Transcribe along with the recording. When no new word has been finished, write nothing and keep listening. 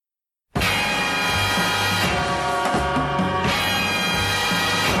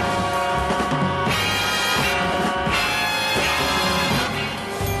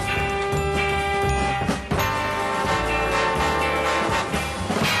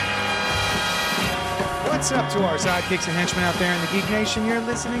What's up to our sidekicks and henchmen out there in the Geek Nation? You're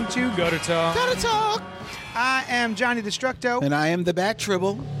listening to Gutter Talk. Gotta talk. I am Johnny Destructo. And I am the Bat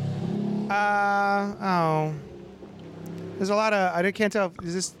Tribble. There's a lot of, I can't tell,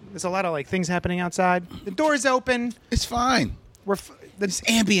 there's a lot of like things happening outside. The door's open. It's fine. It's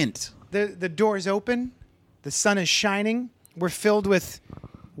ambient. The door's open. The sun is shining. We're filled with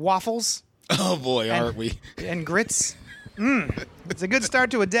waffles. Oh boy, aren't we? And grits. It's a good start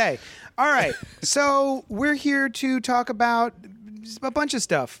to a day. All right, so we're here to talk about a bunch of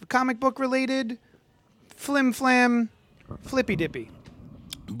stuff. Comic book related, flim-flam, flippy-dippy.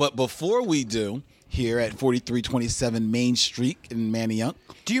 But before we do, here at 4327 Main Street in Manayunk.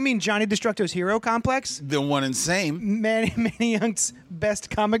 Do you mean Johnny Destructo's Hero Complex? The one and same. Manayunk's best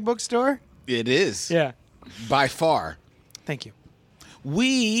comic book store? It is. Yeah. By far. Thank you.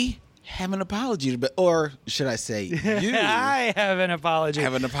 We have an apology, or should I say you I have an apology.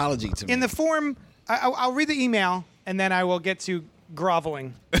 have an apology to me. In the form, I'll read the email, and then I will get to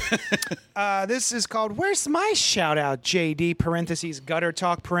groveling. This is called, Where's My Shout Out, JD, parentheses, Gutter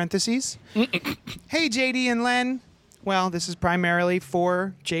Talk, parentheses. Hey, JD and Len. Well, this is primarily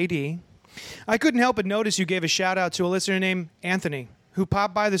for JD. I couldn't help but notice you gave a shout out to a listener named Anthony, who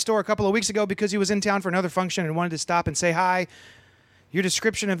popped by the store a couple of weeks ago because he was in town for another function and wanted to stop and say hi. Your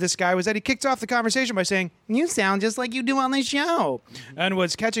description of this guy was that he kicked off the conversation by saying, "You sound just like you do on the show," and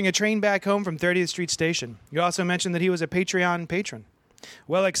was catching a train back home from 30th Street Station. You also mentioned that he was a Patreon patron.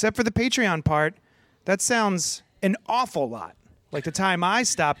 Well, except for the Patreon part, that sounds an awful lot like the time I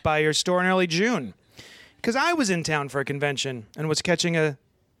stopped by your store in early June. Because I was in town for a convention and was catching a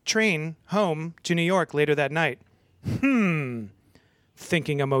train home to New York later that night. Thinking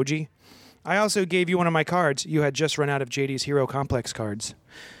emoji. I also gave you one of my cards. You had just run out of JD's Hero Complex cards.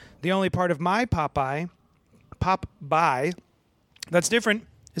 The only part of my pop-by that's different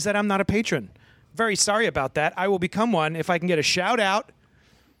is that I'm not a patron. Very sorry about that. I will become one if I can get a shout-out.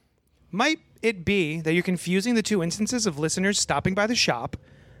 Might it be that you're confusing the two instances of listeners stopping by the shop,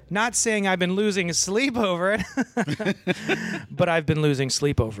 not saying I've been losing sleep over it, but I've been losing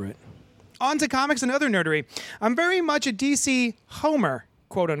sleep over it. On to comics and other nerdery. I'm very much a DC homer,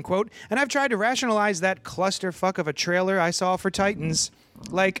 quote-unquote, and I've tried to rationalize that clusterfuck of a trailer I saw for Titans.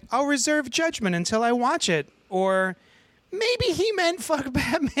 Like, I'll reserve judgment until I watch it, or maybe he meant fuck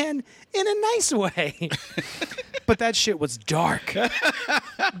Batman in a nice way. But that shit was dark.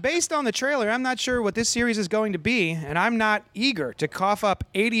 Based on the trailer, I'm not sure what this series is going to be, and I'm not eager to cough up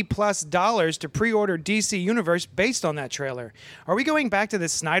 $80+ to pre-order DC Universe based on that trailer. Are we going back to the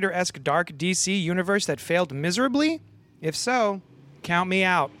Snyder-esque dark DC Universe that failed miserably? If so, count me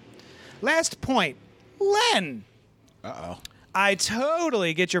out. Last point. Len. Uh-oh. I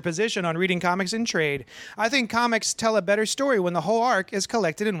totally get your position on reading comics in trade. I think comics tell a better story when the whole arc is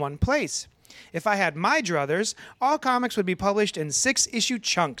collected in one place. If I had my druthers, all comics would be published in 6-issue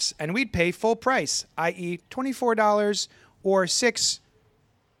chunks, and we'd pay full price, i.e. $24 or 6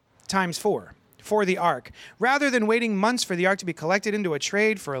 times 4 for the arc, rather than waiting months for the arc to be collected into a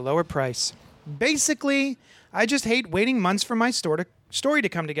trade for a lower price. Basically, I just hate waiting months for my story to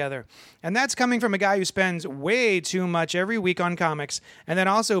come together. And that's coming from a guy who spends way too much every week on comics and then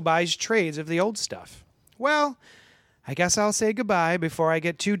also buys trades of the old stuff. Well, I guess I'll say goodbye before I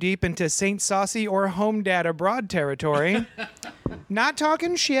get too deep into Saint Saucy or Home Dad Abroad territory. Not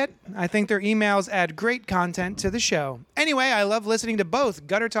talking shit. I think their emails add great content to the show. Anyway, I love listening to both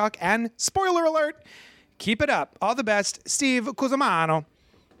Gutter Talk and Spoiler Alert. Keep it up. All the best, Steve Cusimano.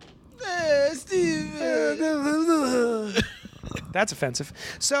 Steve. That's offensive.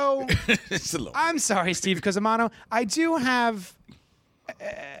 So, I'm sorry, Steve Cusimano. I do have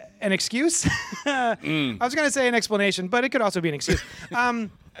an excuse. I was going to say an explanation, but it could also be an excuse.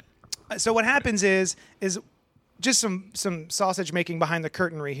 So what happens is just some sausage making behind the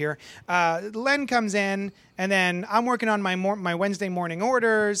curtainry here. Len comes in, and then I'm working on my Wednesday morning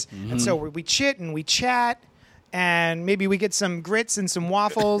orders, and so we chit and we chat, and maybe we get some grits and some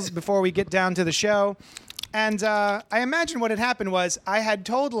waffles before we get down to the show. And I imagine what had happened was I had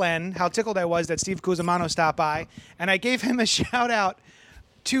told Len how tickled I was that Steve Cusimano stopped by, and I gave him a shout-out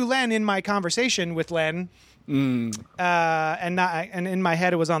to Len in my conversation with Len. And in my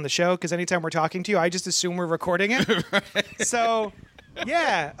head it was on the show, because anytime we're talking to you, I just assume we're recording it. Right. So,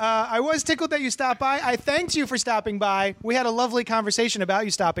 yeah, I was tickled that you stopped by. I thanked you for stopping by. We had a lovely conversation about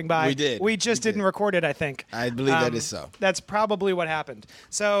you stopping by. We did. We just didn't record it, I think. I believe that is so. That's probably what happened.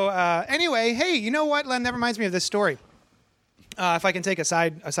 So, anyway, hey, you know what, Len? That reminds me of this story. If I can take a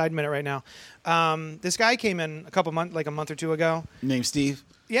side minute right now. This guy came in a month or two ago. Named Steve?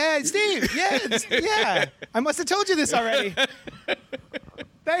 Yeah, Steve. Yeah, yeah. I must have told you this already.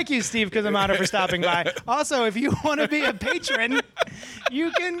 Thank you, Steve Kazamato, for stopping by. Also, if you want to be a patron,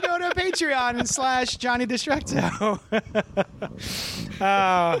 you can go to Patreon / Johnny Destructo.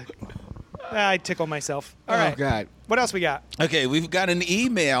 I tickle myself. All right. Oh, God. What else we got? Okay, we've got an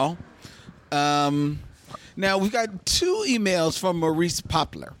email. Now, we've got 2 emails from Maurice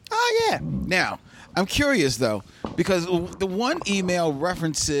Poplar. Oh, yeah. Now, I'm curious, though, because the one email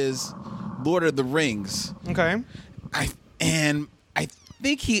references Lord of the Rings. Okay. I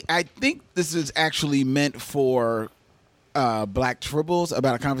think this is actually meant for Black Tribbles,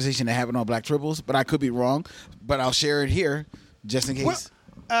 about a conversation that happened on Black Tribbles, but I could be wrong. But I'll share it here just in case.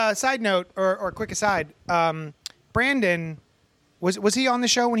 Well, side note or quick aside, Brandon was he on the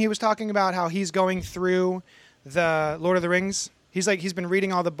show when he was talking about how he's going through the Lord of the Rings? He's been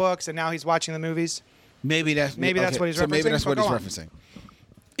reading all the books and now he's watching the movies. Maybe that's what he's referencing. So maybe that's what he's referencing.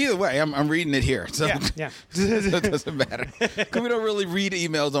 Either way, I'm reading it here, so yeah. it doesn't matter. Because we don't really read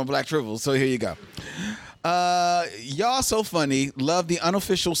emails on Black Tribbles, so here you go. Y'all so funny. Love the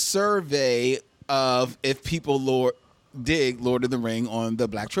unofficial survey of if people dig Lord of the Ring on the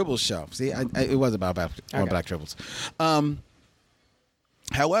Black Tribbles show. See, it was about on Black Tribbles.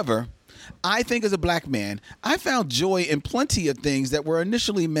 However, I think as a black man, I found joy in plenty of things that were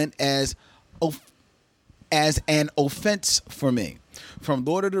initially meant as an offense for me. From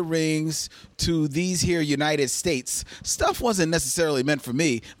Lord of the Rings to these here United States, stuff wasn't necessarily meant for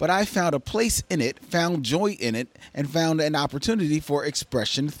me, but I found a place in it, found joy in it, and found an opportunity for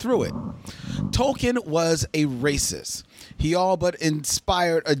expression through it. Tolkien was a racist. He all but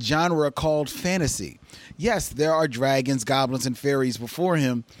inspired a genre called fantasy. Yes, there are dragons, goblins, and fairies before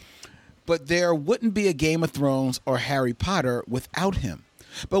him, but there wouldn't be a Game of Thrones or Harry Potter without him.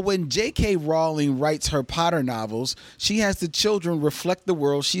 But when J.K. Rowling writes her Potter novels, she has the children reflect the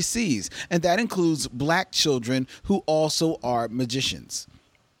world she sees, and that includes black children who also are magicians.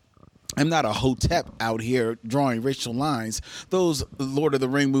 I'm not a hotep out here drawing racial lines. Those Lord of the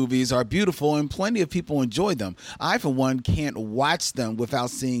Ring movies are beautiful and plenty of people enjoy them. I, for one, can't watch them without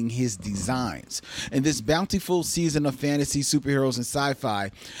seeing his designs. In this bountiful season of fantasy, superheroes, and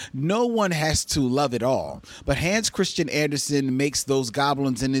sci-fi, no one has to love it all. But Hans Christian Andersen makes those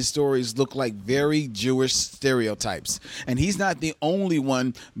goblins in his stories look like very Jewish stereotypes. And he's not the only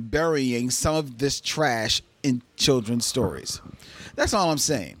one burying some of this trash in children's stories. That's all I'm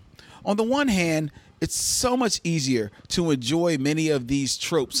saying. On the one hand, it's so much easier to enjoy many of these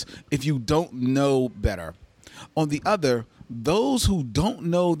tropes if you don't know better. On the other, those who don't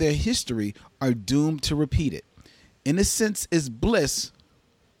know their history are doomed to repeat it. Innocence is bliss,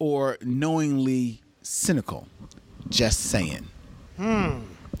 or knowingly cynical. Just saying. Yeah,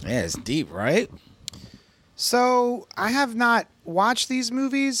 it's deep, right? So I have not watched these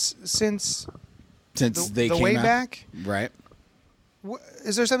movies since they came way out. back, right?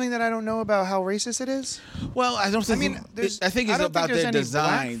 Is there something that I don't know about how racist it is? Well, I don't think. I think it's about their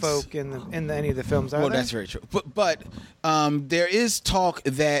designs. Black folk in any of the films. Are there? That's very true. But there is talk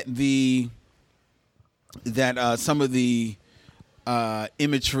that some of the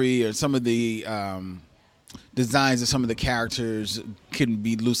imagery or some of the designs of some of the characters can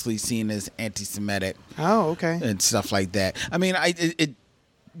be loosely seen as anti-Semitic. Oh, okay. And stuff like that. I mean, it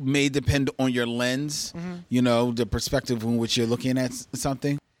may depend on your lens, the perspective in which you're looking at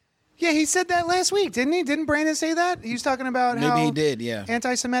something. Yeah, he said that last week, didn't he? Didn't Brandon say that? He was talking about Maybe how he did, yeah.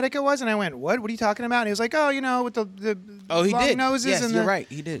 anti-Semitic it was, and I went, "What? What are you talking about?" And he was like, "Oh, with the he long did. noses." Yes, and you're right.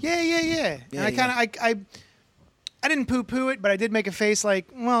 He did. Yeah. And I didn't poo-poo it, but I did make a face like,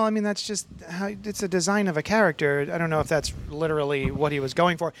 well, I mean, that's just how it's a design of a character. I don't know if that's literally what he was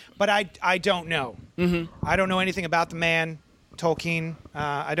going for, but I don't know. I don't know anything about the man. Tolkien.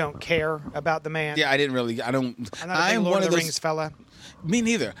 I don't care about the man. Yeah, I didn't really. I'm not a big Lord of the Rings fella. Me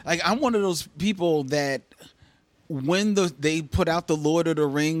neither. Like, I'm one of those people that when they put out the Lord of the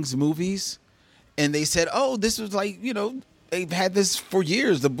Rings movies, and they said, "Oh, this was like they've had this for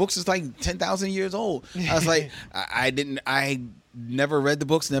years. The books is like 10,000 years old." I was like, I never read the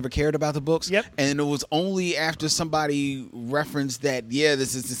books, never cared about the books. Yep. And it was only after somebody referenced that,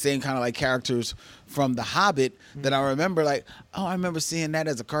 this is the same kind of like characters from The Hobbit that I remember I remember seeing that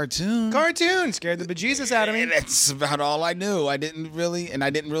as a cartoon. Cartoon scared the bejesus out of me. And that's about all I knew. I didn't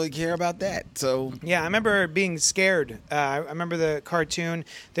really care about that. So yeah, I remember being scared. I remember the cartoon.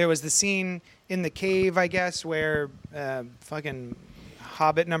 There was the scene in the cave, I guess, where fucking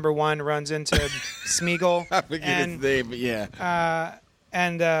Hobbit #1 runs into Smeagol. I forget his name, but yeah.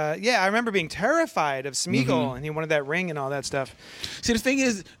 I remember being terrified of Smeagol, and he wanted that ring and all that stuff. See, the thing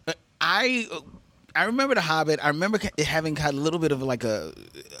is, I remember The Hobbit. I remember it having kind of a little bit of like a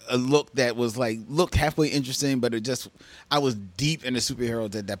look that was like looked halfway interesting, but I was deep into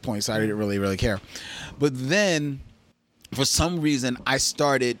superheroes at that point, so I didn't really care. But then, for some reason, I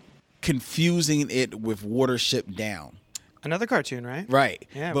started confusing it with Watership Down. Another cartoon, right? Right.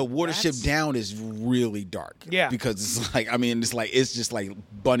 Yeah, but Watership Down is really dark. Yeah. Because it's like, I mean, it's just like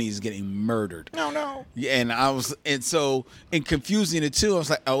bunnies getting murdered. No. Yeah, and so in confusing it too, I was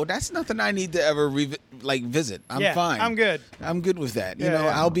like, oh, that's nothing I need to ever visit. I'm fine. I'm good. I'm good with that. You Yeah, know,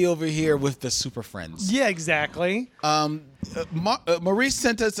 yeah. I'll be over here with the Super Friends. Yeah, exactly. Maurice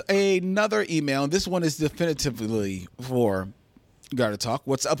sent us another email, and this one is definitively for Gotta Talk.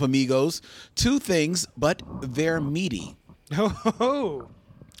 What's up, amigos? 2 things, but they're meaty. Oh.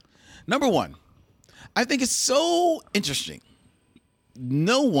 Number 1, I think it's so interesting.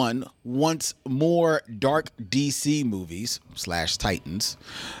 No one wants more dark DC movies / Titans,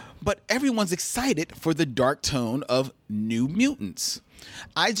 but everyone's excited for the dark tone of New Mutants.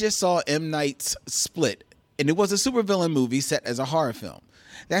 I just saw M. Night's Split, and it was a supervillain movie set as a horror film.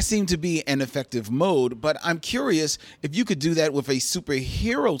 That seemed to be an effective mode, but I'm curious if you could do that with a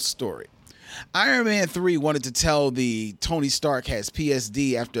superhero story. Iron Man 3 wanted to tell the Tony Stark has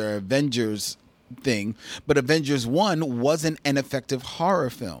PSD after Avengers thing, but Avengers 1 wasn't an effective horror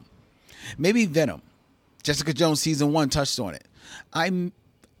film. Maybe Venom. Jessica Jones season 1 touched on it. I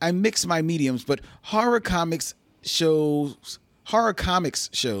mix my mediums, but horror comics shows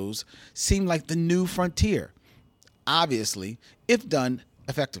seem like the new frontier. Obviously, if done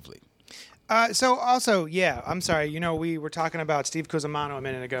effectively. So also, yeah, I'm sorry. You know, we were talking about Steve Cusimano a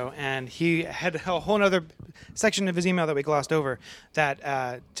minute ago, and he had a whole other section of his email that we glossed over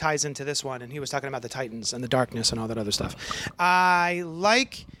that ties into this one, and he was talking about the Titans and the darkness and all that other stuff. I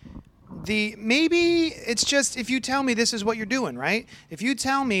like maybe it's just if you tell me this is what you're doing, right? If you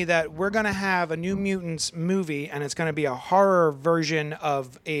tell me that we're going to have a New Mutants movie and it's going to be a horror version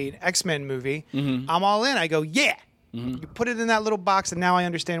of an X-Men movie, I'm all in. I go, yeah. You put it in that little box, and now I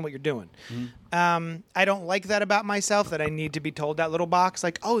understand what you're doing. I don't like that about myself, that I need to be told that little box,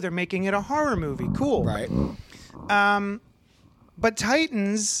 like, oh, they're making it a horror movie. Cool. Right. But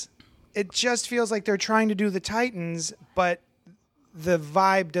Titans, it just feels like they're trying to do the Titans, but the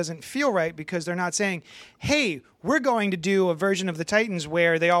vibe doesn't feel right because they're not saying, hey, we're going to do a version of the Titans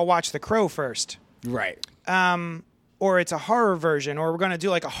where they all watch The Crow first. Right. Or it's a horror version, or we're going to do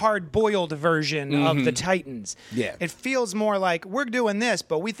like a hard-boiled version of the Titans. Yeah. It feels more like we're doing this,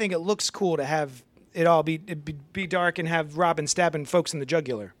 but we think it looks cool to have it all be dark and have Robin stabbing folks in the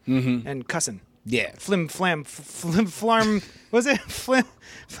jugular and cussing. Yeah. Flim, flarm, was it?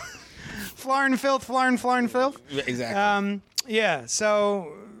 Flarn filth? Exactly. Yeah,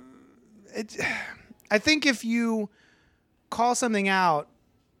 so I think if you call something out,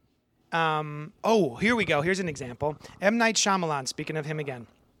 here we go. Here's an example. M. Night Shyamalan, speaking of him again,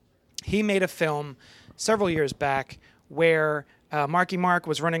 he made a film several years back where Marky Mark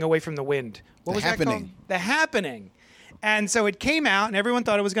was running away from the wind. What was that called? The Happening. And so it came out, and everyone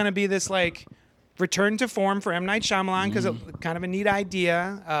thought it was going to be this, like, return to form for M. Night Shyamalan because it was kind of a neat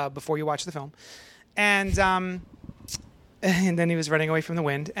idea before you watch the film. And then he was running away from the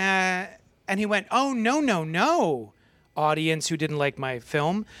wind. And he went, oh, no. Audience who didn't like my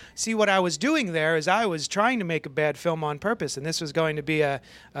film. See, what I was doing there is I was trying to make a bad film on purpose, and this was going to be a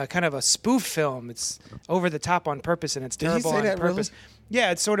kind of a spoof film. It's over the top on purpose, and it's terrible on purpose. Really?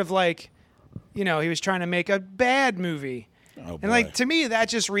 Yeah, it's sort of like, you know, he was trying to make a bad movie. Oh, and like to me, that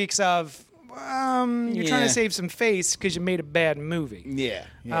just reeks of you're trying to save some face because you made a bad movie. Yeah.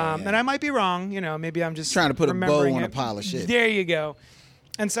 And I might be wrong. You know, maybe I'm just trying to put a bow on it. a pile of shit. There you go.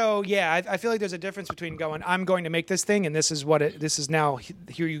 And so, yeah, I feel like there's a difference between going, I'm going to make this thing, and this is now.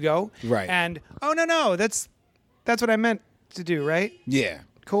 Here you go. Right. And no, that's what I meant to do, right? Yeah.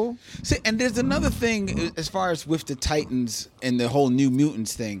 Cool. See, and there's another thing as far as with the Titans and the whole New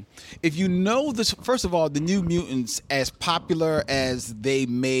Mutants thing. If you know this, first of all, the New Mutants, as popular as they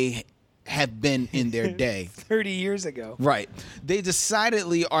may have been in their day 30 years ago, right? They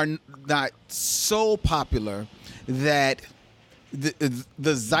decidedly are not so popular that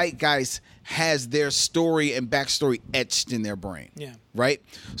the zeitgeist has their story and backstory etched in their brain. Yeah. Right?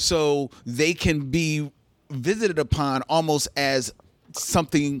 So they can be visited upon almost as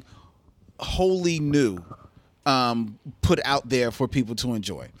something wholly new put out there for people to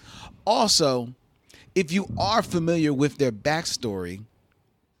enjoy. Also, if you are familiar with their backstory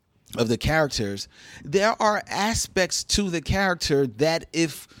of the characters, there are aspects to the character that,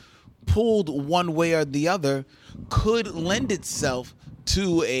 if pulled one way or the other, could lend itself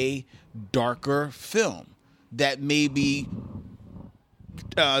to a darker film that maybe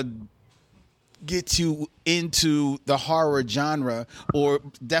get you into the horror genre, or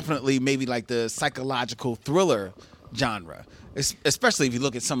definitely maybe like the psychological thriller genre. Especially if you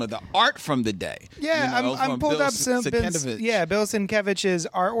look at some of the art from the day. Yeah, you know, I'm pulled Bill up some Bill Sienkiewicz's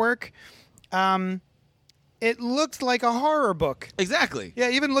artwork. It looked like a horror book. Exactly.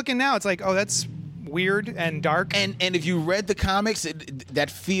 Yeah, even looking now, it's like, oh, that's weird and dark. And if you read the comics,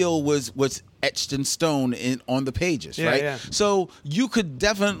 that feel was etched in stone on the pages, right? Yeah. So you could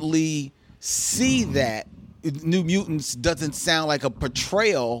definitely see that New Mutants doesn't sound like a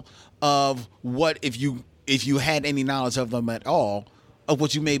portrayal of what if you had any knowledge of them at all, of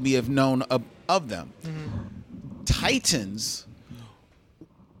what you maybe have known of them. Mm-hmm. Titans,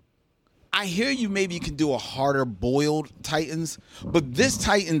 I hear you, maybe you can do a harder boiled Titans, but this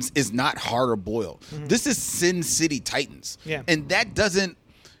Titans is not harder boiled. Mm-hmm. This is Sin City Titans. Yeah. And that doesn't,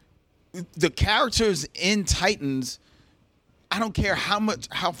 the characters in Titans, I don't care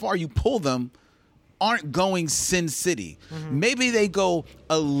how far you pull them, aren't going Sin City. Mm-hmm. Maybe they go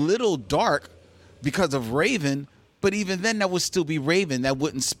a little dark because of Raven, but even then that would still be Raven. That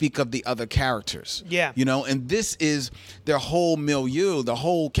wouldn't speak of the other characters. Yeah. You know, and this is their whole milieu,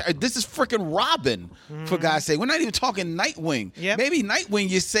 this is freaking Robin, for God's sake. We're not even talking Nightwing. Yep. Maybe Nightwing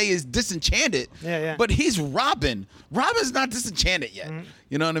you say is disenchanted, Yeah. but he's Robin. Robin's not disenchanted yet.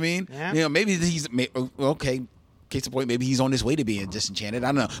 You know what I mean? Yeah. You know, maybe okay, case in point, maybe he's on his way to being disenchanted. I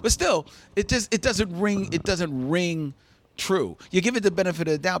don't know. But still, it doesn't ring true. You give it the benefit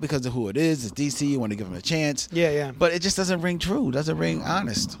of the doubt because of who it is. It's DC. You want to give him a chance. Yeah. But it just doesn't ring true. Doesn't ring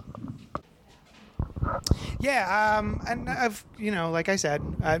honest. Yeah, and I've, like I said,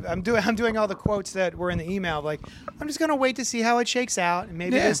 I'm doing all the quotes that were in the email. Like, I'm just gonna wait to see how it shakes out. And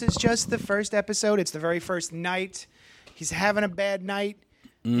maybe this is just the first episode. It's the very first night. He's having a bad night.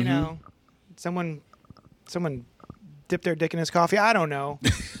 Mm-hmm. You know, someone dipped their dick in his coffee. I don't know.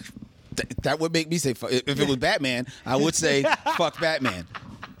 That would make me say, if it was Batman, I would say, fuck Batman.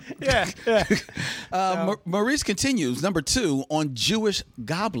 Yeah. Maurice continues, number 2, on Jewish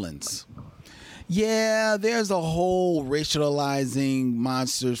goblins. Yeah, there's a whole racializing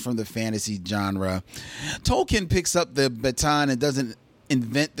monsters from the fantasy genre. Tolkien picks up the baton and doesn't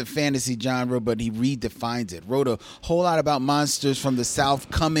invent the fantasy genre, but he redefines it. Wrote a whole lot about monsters from the South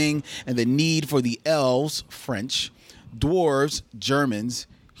coming and the need for the elves, French, dwarves, Germans,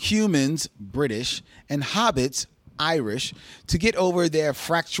 humans, British, and hobbits, Irish, to get over their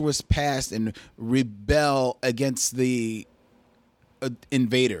fractious past and rebel against the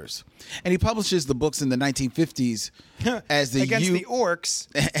invaders. And he publishes the books in the 1950s as the against the orcs,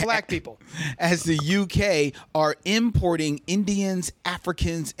 black people. As the UK are importing Indians,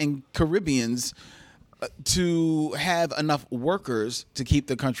 Africans, and Caribbeans to have enough workers to keep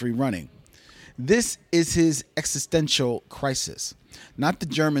the country running. This is his existential crisis. Not the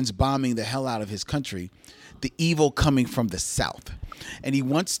Germans bombing the hell out of his country, the evil coming from the South. And he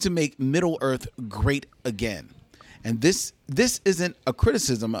wants to make Middle-earth great again. And this isn't a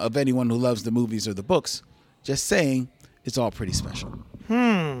criticism of anyone who loves the movies or the books, just saying it's all pretty special.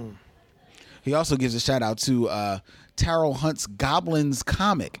 He also gives a shout out to Taro Hunt's Goblins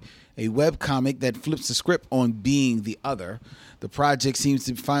comic, a web comic that flips the script on being the other. The project seems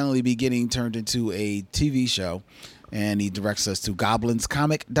to finally be getting turned into a TV show, and he directs us to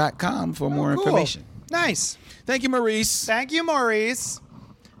goblinscomic.com for more information. Nice. Thank you, Maurice. Thank you, Maurice.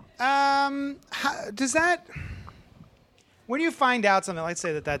 Does that... When you find out something, let's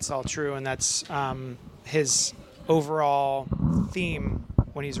say that that's all true and that's his overall theme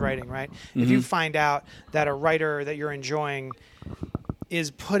when he's writing, right? Mm-hmm. If you find out that a writer that you're enjoying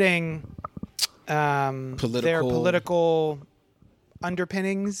is putting their political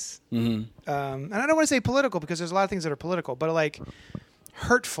underpinnings, and I don't want to say political because there's a lot of things that are political, but like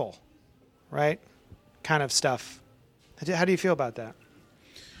hurtful, right? Kind of stuff. How do you feel about that?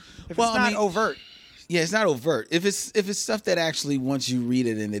 If it's not overt. Yeah, it's not overt. If it's stuff that actually once you read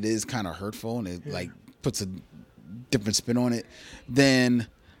it and it is kind of hurtful and it like puts a different spin on it, then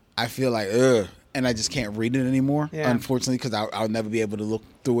I feel like and I just can't read it anymore. Yeah. Unfortunately, because I'll never be able to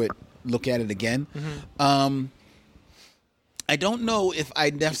look at it again. Mm-hmm. I don't know if I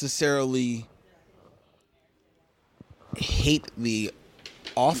necessarily hate the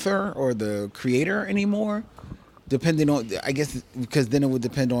author or the creator anymore, depending on, I guess, because then it would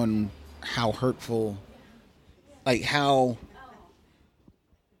depend on how hurtful, like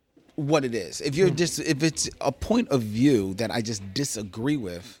what it is. If if it's a point of view that I just disagree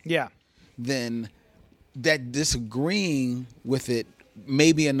with, then that disagreeing with it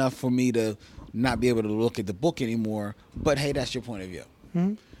may be enough for me to not be able to look at the book anymore. But hey, that's your point of view.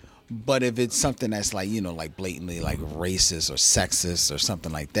 Mm-hmm. But if it's something that's like, like blatantly like racist or sexist or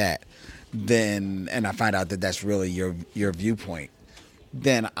something like that, then and I find out that that's really your viewpoint,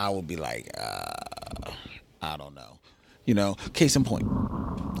 then I will be like, I don't know. Case in point,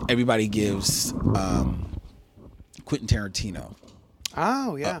 everybody gives Quentin Tarantino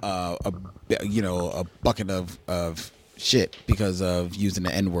Oh yeah. a bucket of shit because of using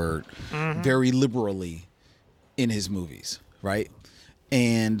the N-word very liberally in his movies, right?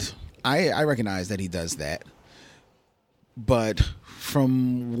 And I recognize that he does that. But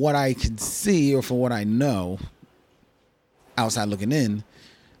from what I can see or from what I know, outside looking in,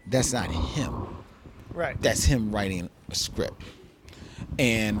 that's not him. Right. That's him writing a script.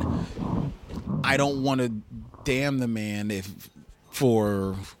 And I don't want to damn the man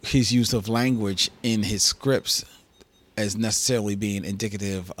for his use of language in his scripts as necessarily being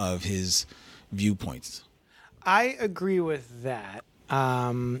indicative of his viewpoints. I agree with that.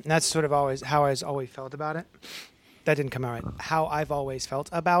 That's sort of always how I've always felt about it. That didn't come out right. How I've always felt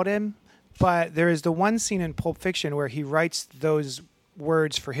about him. But there is the one scene in Pulp Fiction where he writes those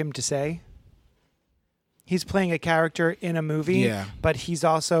words for him to say. He's playing a character in a movie, but he's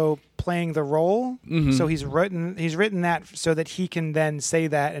also playing the role. Mm-hmm. So he's written that so that he can then say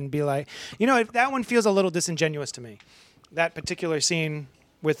that and be like, that one feels a little disingenuous to me. That particular scene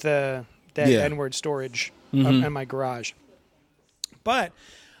with the N-word storage in my garage. But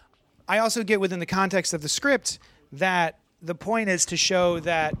I also get within the context of the script that the point is to show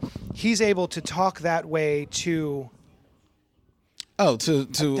that he's able to talk that way to... Oh, to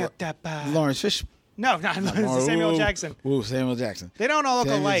Lawrence Fishburne. No, not Samuel Jackson. Ooh, Samuel Jackson. They don't all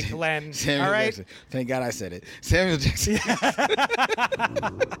look alike, Len. Samuel all right? Jackson. Thank God I said it. Samuel Jackson.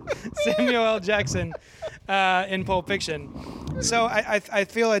 Samuel L. Jackson in Pulp Fiction. So I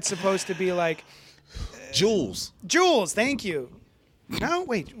feel it's supposed to be like... Jules. Thank you. No,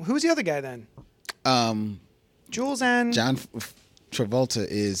 wait. Who's the other guy then? Jules and... John Travolta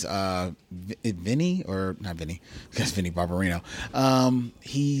is Vinny or not Vinny? That's Vinny Barbarino.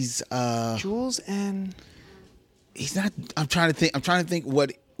 He's Jules and he's not. I'm trying to think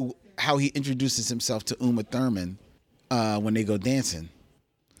how he introduces himself to Uma Thurman when they go dancing.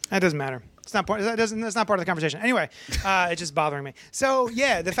 That doesn't matter. It's not part. That's not part of the conversation. Anyway, it's just bothering me. So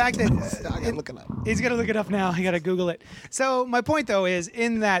yeah, the fact that I gotta look it up. He's gonna look it up now. I gotta Google it. So my point though is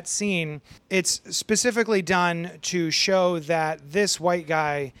in that scene, it's specifically done to show that this white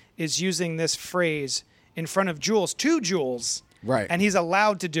guy is using this phrase in front of Jules to Jules, right? And he's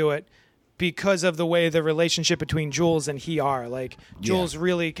allowed to do it because of the way the relationship between Jules and he are. Like Jules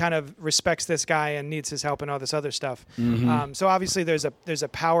really kind of respects this guy and needs his help and all this other stuff. Mm-hmm. So obviously there's a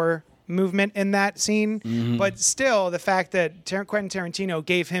power movement in that scene, but still the fact that Quentin Tarantino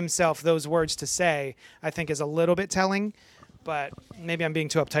gave himself those words to say, I think is a little bit telling, but maybe I'm being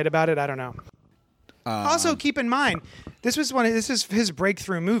too uptight about it. I don't know. Also keep in mind, this is his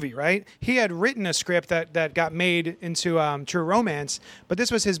breakthrough movie, right? He had written a script that got made into True Romance, but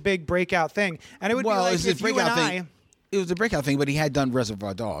this was his big breakout thing. And it would be like if you and I... It was a breakout thing, but he had done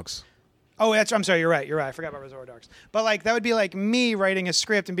Reservoir Dogs. Oh, I'm sorry. You're right. I forgot about Reservoir Dogs. But like that would be like me writing a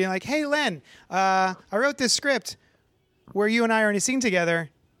script and being like, "Hey, Len, I wrote this script where you and I are in a scene together.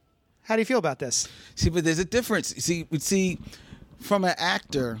 How do you feel about this?" See, but there's a difference. See, from an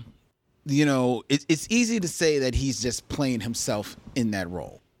actor, it's easy to say that he's just playing himself in that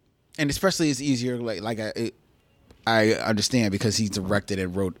role, and especially it's easier I understand because he directed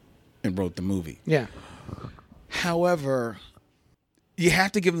and wrote the movie. Yeah. However, you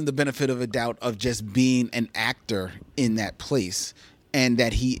have to give him the benefit of a doubt of just being an actor in that place and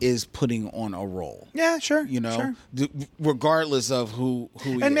that he is putting on a role. Yeah, sure. Sure. Regardless of who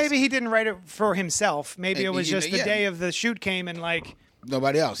he is. And maybe he didn't write it for himself. Maybe it was just the day of the shoot came and like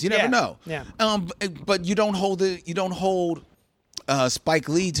nobody else. You never know. Yeah. But you don't hold Spike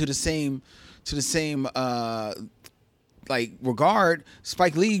Lee to the same regard.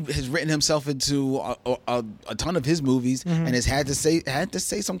 Spike Lee has written himself into a ton of his movies and has had to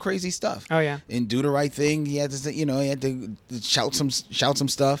say some crazy stuff. Oh yeah. In Do the Right Thing, he had to say, he had to shout some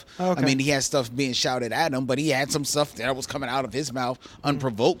stuff. Oh, okay. I mean, he had stuff being shouted at him, but he had some stuff that was coming out of his mouth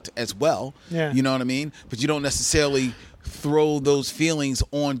unprovoked as well. Yeah. You know what I mean? But you don't necessarily throw those feelings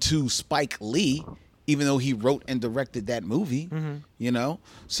onto Spike Lee, even though he wrote and directed that movie,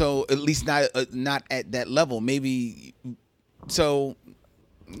 so at least not at that level. Maybe so.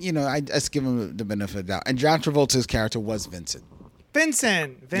 I just give him the benefit of the doubt. And John Travolta's character was Vincent. And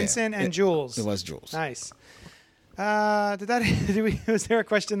Jules. It was Jules. Nice. Was there a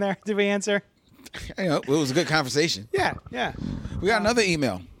question there? Did we answer? It was a good conversation. Yeah. We got another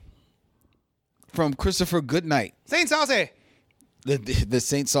email from Christopher Goodnight. Saint Saucy. The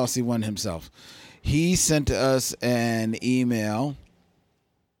Saint Saucy one himself. He sent us an email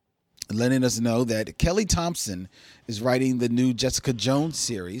letting us know that Kelly Thompson is writing the new Jessica Jones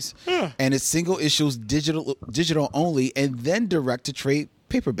series, and it's single issues, digital only, and then direct to trade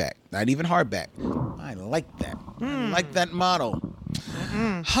paperback, not even hardback. I like that. I like that model.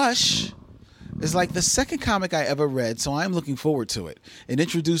 Hush is like the second comic I ever read, so I'm looking forward to it. It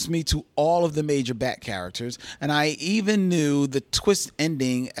introduced me to all of the major Bat characters, and I even knew the twist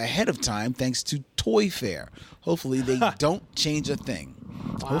ending ahead of time thanks to Toy Fair. Hopefully they don't change a thing.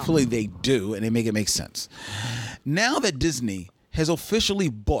 Wow. Hopefully they do, and they make it make sense. Now that Disney has officially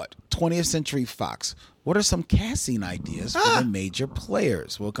bought 20th Century Fox, what are some casting ideas for the major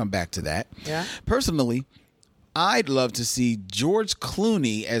players? We'll come back to that. Yeah. Personally, I'd love to see George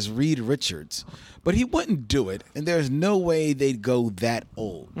Clooney as Reed Richards, but he wouldn't do it, and there's no way they'd go that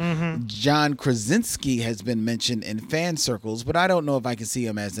old. John Krasinski has been mentioned in fan circles, but I don't know if I can see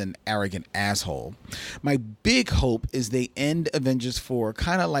him as an arrogant asshole. My big hope is they end Avengers 4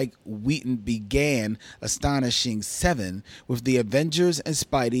 kind of like Whedon began Astonishing 7, with the Avengers and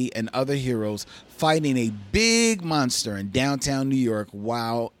Spidey and other heroes fighting a big monster in downtown New York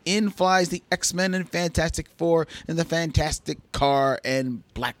while in flies the X-Men and Fantastic Four and the Fantastic Car and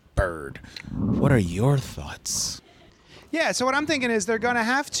Blackbird. What are your thoughts? Yeah, so what I'm thinking is they're going to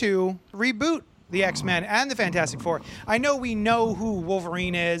have to reboot the X-Men and the Fantastic Four. I know we know who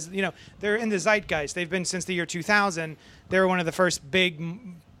Wolverine is. You know, they're in the zeitgeist. They've been since the year 2000. They were one of the first big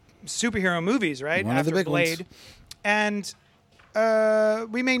superhero movies, right? One of the big Blade. ones. And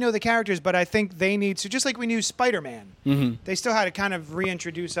we may know the characters, but I think they need to, just like we knew Spider-Man, they still had to kind of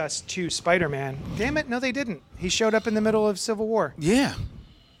reintroduce us to Spider-Man. Damn it, no they didn't. He showed up in the middle of Civil War. Yeah.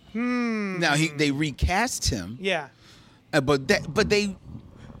 Now they recast him. Yeah. But they,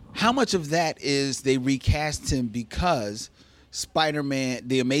 how much of that is they recast him because Spider-Man,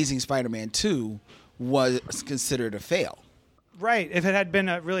 the Amazing Spider-Man 2 was considered a fail? Right. If it had been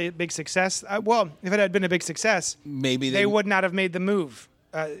a really big success, if it had been a big success, Maybe they would not have made the move.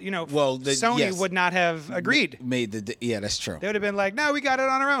 Sony yes. would not have agreed. Yeah, that's true. They would have been like, "No, we got it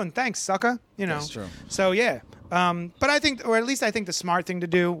on our own. Thanks, sucker." That's true. So yeah, but I think, or at least I think, the smart thing to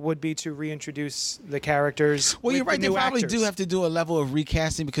do would be to reintroduce the characters. Well, you're with right. the They new probably actors. do have to do a level of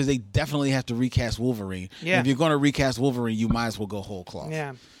recasting because they definitely have to recast Wolverine. Yeah. And if you're going to recast Wolverine, you might as well go whole cloth.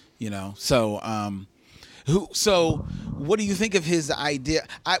 Yeah. So what do you think of his idea?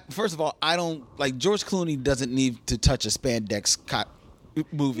 First of all, I don't like George Clooney doesn't need to touch a spandex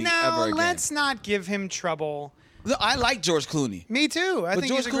movie ever again. Let's not give him trouble. No, I like George Clooney. Me too. I think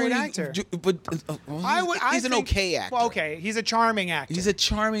George he's a great Clooney, actor. He's an okay actor. Well, okay, he's a charming actor. He's a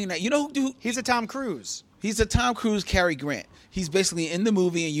charming actor. You know who? He's a Tom Cruise. He's a Tom Cruise, Cary Grant. He's basically in the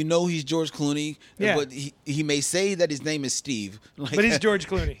movie, and you know he's George Clooney. Yeah. But he may say that his name is Steve. Like, But he's George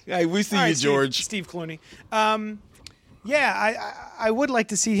Clooney. Hey, we see All you, right, George. Steve Clooney. I would like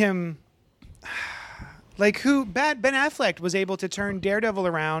to see him. Like Ben Affleck was able to turn Daredevil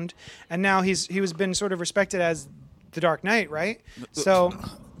around, and now he was been sort of respected as the Dark Knight, right? So.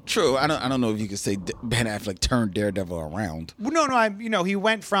 True. I don't know if you could say Ben Affleck turned Daredevil around. Well, no. He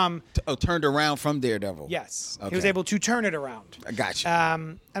went from Turned around from Daredevil. yes. Okay. He was able to turn it around. I got you.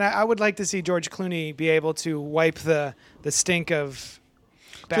 And I would like to see George Clooney be able to wipe the stink of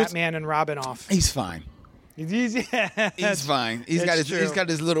Batman and Robin off. He's fine. He's Fine. He's true. got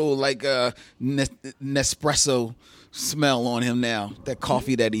his little like Nespresso smell on him now. That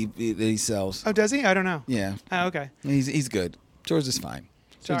coffee that he sells. Oh, does he? I don't know. Yeah. Oh, okay. He's good. George is fine.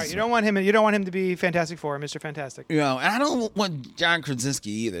 Sorry, you don't want him to be Fantastic Four, Mr. Fantastic. You know, and I don't want John Krasinski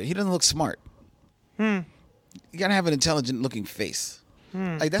either. He doesn't look smart. You gotta have an intelligent looking face.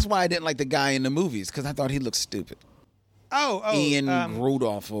 Like that's why I didn't like the guy in the movies because I thought he looked stupid. Oh, Ian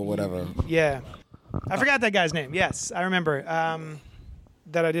Rudolph or whatever. yeah. I forgot that guy's name. Yes, I remember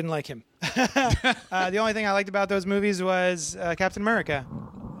that I didn't like him. The only thing I liked about those movies was Captain America.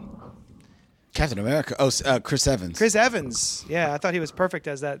 Captain America. Oh, Chris Evans. Chris Evans. Yeah, I thought he was perfect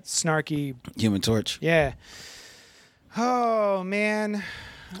as that snarky. Human Torch. Yeah. Oh man.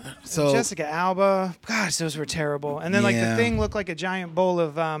 So Jessica Alba. Gosh, those were terrible. And then like the Yeah. Thing looked like a giant bowl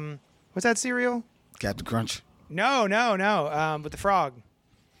of what's that cereal? Captain Crunch. No. With the frog.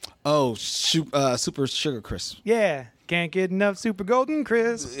 Oh, Super Sugar Crisp. Yeah. Can't get enough Super Golden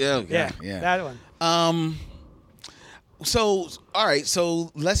Crisp. Yeah. That one. So, all right.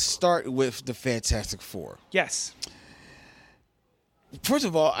 So let's start with the Fantastic Four. Yes. First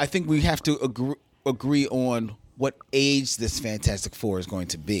of all, I think we have to agree on what age this Fantastic Four is going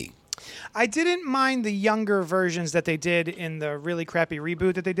to be. I didn't mind the younger versions that they did in the really crappy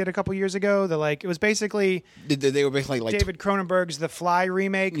reboot that they did a couple years ago. It was basically They were basically like David Cronenberg's The Fly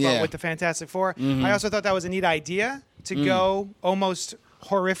remake, Yeah. but with the Fantastic Four. I also thought that was a neat idea to go almost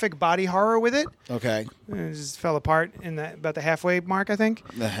horrific body horror with it. Okay. It just fell apart in about the halfway mark, I think.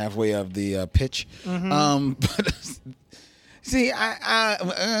 The halfway of the pitch. But see,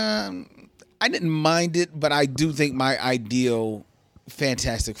 I didn't mind it, but I do think my ideal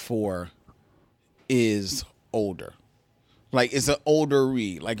Fantastic Four is older. Like, it's an older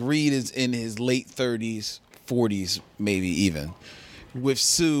Reed. Like, Reed is in his late 30s, 40s, maybe even. With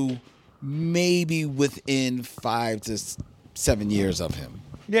Sue, maybe within 5 to 7 years of him.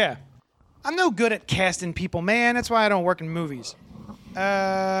 Yeah. I'm no good at casting people, man. That's why I don't work in movies.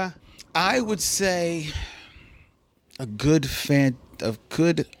 I would say a good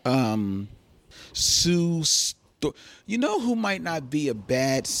Sue Storm. You know who might not be a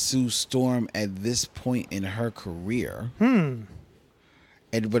bad Sue Storm at this point in her career?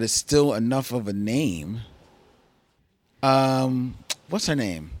 But it's still enough of a name. What's her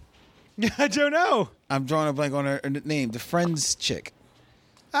name? I don't know. I'm drawing a blank on her name. The Friends chick.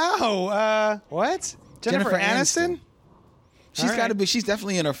 Oh, what? Jennifer Aniston? She's got to be. She's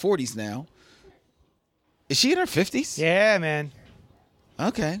definitely in her 40s now. Is she in her 50s? Yeah, man.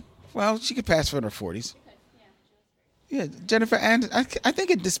 Okay. Well, she could pass for in her 40s. Yeah, Jennifer Aniston. I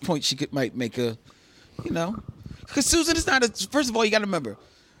think at this point she might make a, because Susan is not a. First of all, you got to remember,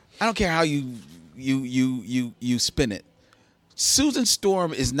 I don't care how you spin it. Susan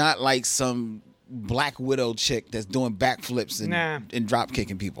Storm is not like some Black Widow chick that's doing backflips and drop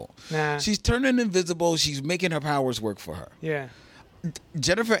kicking people. Nah. She's turning invisible. She's making her powers work for her. Yeah.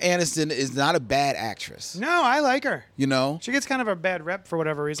 Jennifer Aniston is not a bad actress. No, I like her. She gets kind of a bad rep for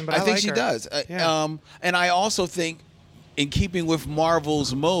whatever reason, but I think like she her. does. Yeah. And I also think, in keeping with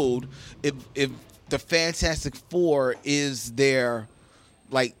Marvel's mode, if the Fantastic Four is their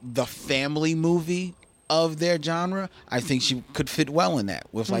the family movie of their genre, I think she could fit well in that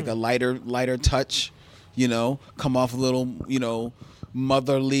with a lighter touch, come off a little,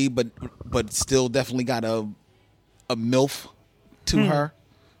 motherly, but still definitely got a MILF to her,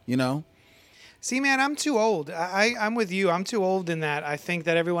 See, man, I'm too old. I'm with you. I'm too old in that. I think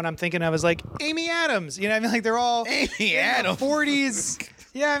that everyone I'm thinking of is like Amy Adams. You know what I mean? Like they're all Amy Adams. 40s.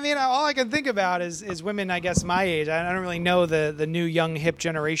 Yeah, I mean, all I can think about is women, I guess, my age. I don't really know the new, young, hip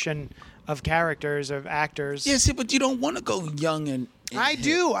generation of characters, of actors. Yeah, see, but you don't want to go young and I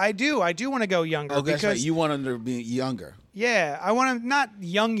hip. do want to go younger. Oh, that's because, right. You want them to be younger. Yeah, I want them not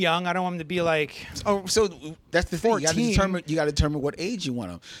young. I don't want them to be like. Oh, so that's the thing. 14. You got to determine what age you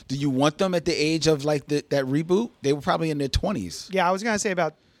want them. Do you want them at the age of that reboot? They were probably in their 20s. Yeah, I was gonna say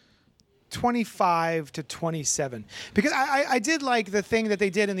about 25 to 27, because I did like the thing that they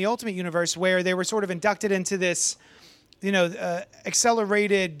did in the Ultimate Universe where they were sort of inducted into this,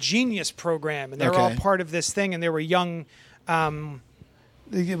 accelerated genius program, and they were all part of this thing, and they were young.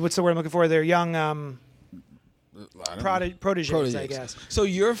 What's the word I'm looking for? They're young. Proteges, I guess. So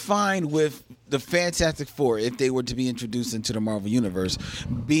you're fine with the Fantastic Four, if they were to be introduced into the Marvel Universe,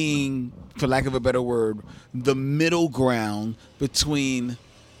 being, for lack of a better word, the middle ground between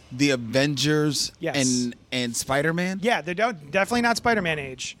the Avengers and Spider-Man? Yeah, they're definitely not Spider-Man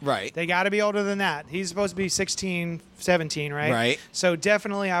age. Right. They got to be older than that. He's supposed to be 16, 17, right? Right. So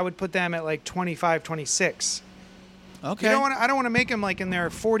definitely I would put them at like 25, 26. Okay. I don't want to make them like in their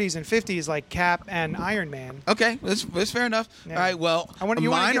 40s and 50s like Cap and Iron Man. Okay, that's fair enough. Yeah. All right, well,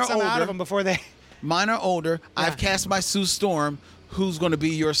 You want to get some out of them before they... Mine are older. Yeah. I've cast my Sue Storm. Who's going to be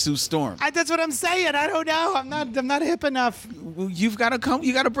your Sue Storm? That's what I'm saying. I don't know. I'm not hip enough. Well, you've got to come.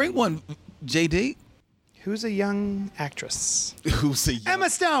 You got to bring one, JD. Who's a young actress? Who's a young... Emma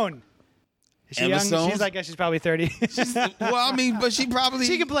Stone. Is she Emma young? Stone? She's probably 30. Well, I mean, but she probably...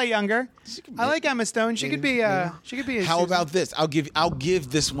 She could play younger. I like Emma Stone. She could be. She could be. How about this? I'll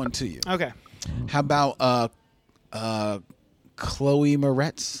give this one to you. Okay. How about Chloe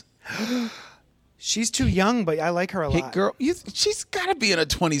Moretz? She's too young, but I like her a lot. Hit girl. She's got to be in her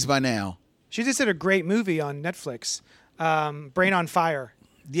 20s by now. She just did a great movie on Netflix, Brain on Fire.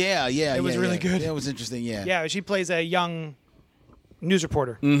 Yeah. It was really good. Yeah, it was interesting. Yeah. Yeah, she plays a young news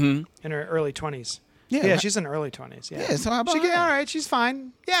reporter in her early 20s. Yeah, she's in her early 20s. Yeah. So how about all her? right, she's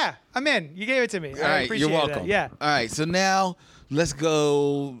fine. Yeah, I'm in. You gave it to me. All I right, appreciate you're welcome. That. Yeah. All right, so now let's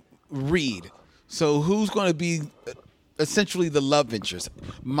go Reed. So who's going to be essentially the love interest?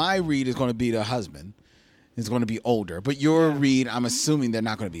 My Reed is going to be the husband. Is going to be older, but your Reed, I'm assuming they're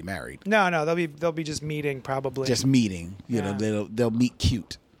not going to be married. No, they'll be just meeting probably. Just meeting. You know, they'll meet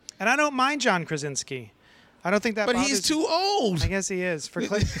cute. And I don't mind John Krasinski. I don't think that. But bothers he's too old. I guess he is for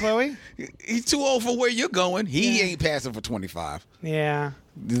Chloe. He's too old for where you're going. He ain't passing for 25. Yeah.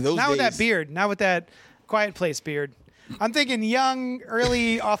 Those not days. with that beard. Not with that Quiet Place beard. I'm thinking young,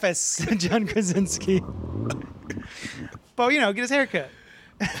 early Office John Krasinski. But get his haircut.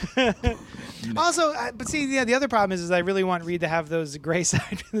 Also, but see, yeah, the other problem is I really want Reed to have those gray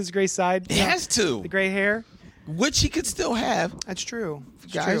side, He has to, the gray hair. which he could still have. That's true.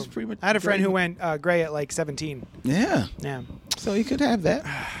 It's Guys, true. pretty much I had a friend gray. who went gray at like 17. Yeah, Yeah, so he could have that.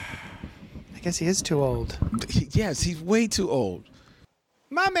 I guess he is too old. Yes, he's way too old.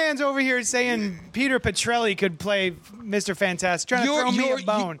 My man's over here saying Peter Petrelli could play Mr. Fantastic, trying to throw me a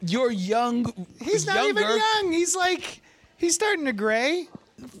bone. You're young. He's not even young. He's starting to gray.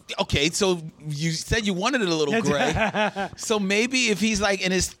 Okay, so you said you wanted it a little gray. So maybe if he's like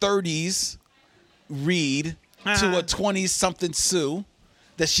in his 30s, Reed to a 20-something Sue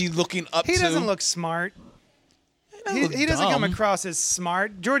that she's looking up to. He doesn't look smart. He doesn't come across as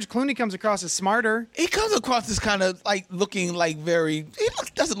smart. George Clooney comes across as smarter. He comes across as kind of like looking like very.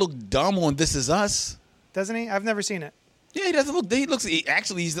 Doesn't look dumb on This Is Us. Doesn't he? I've never seen it. Yeah, he doesn't look.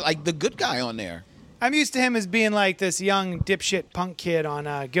 Actually, he's like the good guy on there. I'm used to him as being like this young dipshit punk kid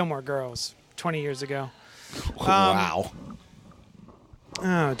on Gilmore Girls 20 years ago. Wow.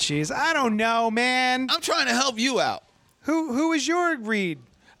 Oh, jeez. I don't know, man. I'm trying to help you out. Who is your Reed?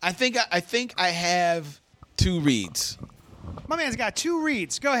 I think I have 2 Reeds. My man's got 2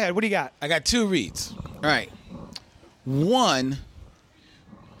 Reeds. Go ahead. What do you got? I got 2 Reeds. All right. One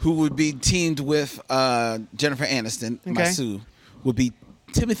who would be teamed with Jennifer Aniston, my Okay. Sue, would be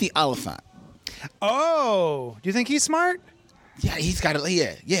Timothy Olyphant. Oh, do you think he's smart? Yeah, he's got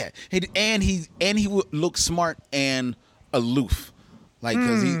it. Yeah. And he would look smart and aloof, like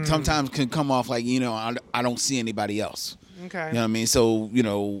because he sometimes can come off like I don't see anybody else. Okay. You know what I mean? So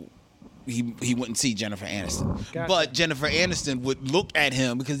he wouldn't see Jennifer Aniston, Gotcha. but Jennifer Aniston would look at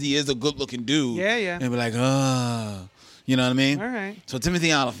him because he is a good-looking dude. Yeah. And be like, you know what I mean? All right. So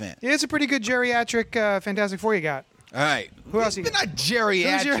Timothy Olyphant. Yeah, it's a pretty good geriatric Fantastic Four you got. All right. Who else you They're got? not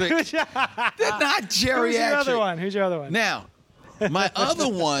geriatric. They're not geriatric. Who's your other one? Who's your other one? Now, my other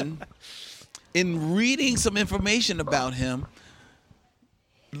one, in reading some information about him,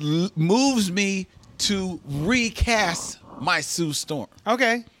 moves me to recast my Sue Storm.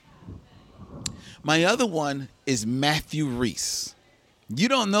 Okay. My other one is Matthew Rhys. You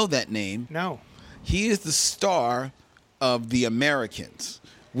don't know that name. No. He is the star of The Americans,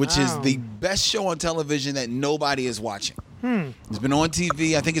 which is Oh. the best show on television that nobody is watching. It's been on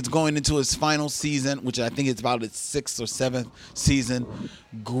TV. I think it's going into its final season, which I think it's about its 6th or 7th season.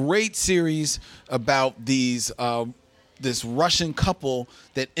 Great series about these this Russian couple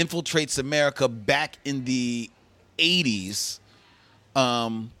that infiltrates America back in the 80s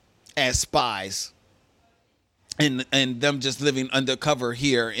as spies, and them just living undercover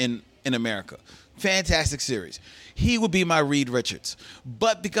here in America. Fantastic series. He would be my Reed Richards.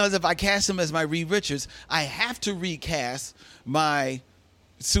 But because if I cast him as my Reed Richards, I have to recast my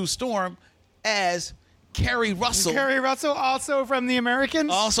Sue Storm as Carrie Russell. Carrie Russell, also from The Americans?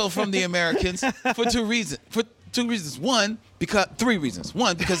 Also from The Americans for 2 reasons. For 2 reasons. 3 reasons.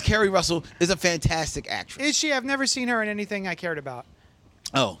 One, because Carrie Russell is a fantastic actress. Is she? I've never seen her in anything I cared about.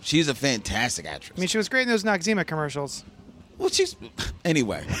 Oh, she's a fantastic actress. I mean, she was great in those Noxzema commercials. Well, she's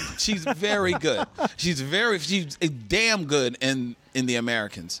very good. She's damn good in The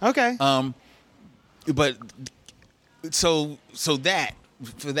Americans. Okay. But so that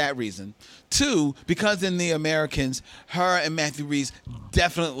for that reason. 2, because in The Americans, her and Matthew Rhys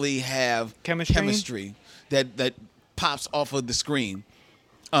definitely have Chemistry? that pops off of the screen.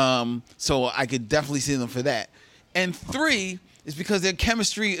 So I could definitely see them for that. And 3 is because their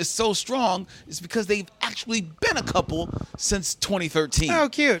chemistry is so strong. It's because they've actually been a couple since 2013. Oh,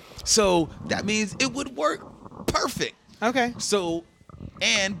 cute. So that means it would work perfect. Okay. So,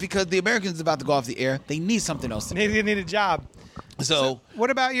 and because The Americans is about to go off the air, they need something else to do. They need a job. So,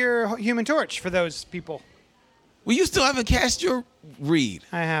 What about your Human Torch for those people? well, you still haven't cast your Reed.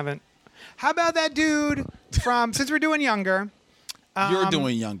 I haven't. How about that dude from, since we're doing younger. You're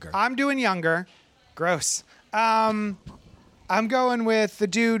doing younger. I'm doing younger. Gross. I'm going with the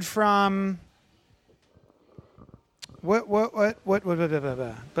dude from what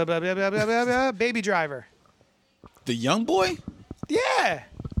Baby Driver. The young boy? Yeah.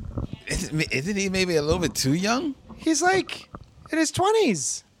 Isn't he maybe a little bit too young? He's like in his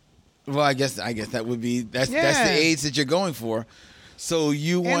 20s. Well, I guess that would be that's Yeah. the age that you're going for. So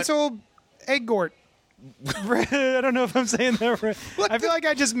you want Ansel Elgort. I don't know if I'm saying that right. I feel like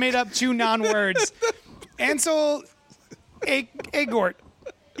I just made up 2 non-words. Ansel Elgort.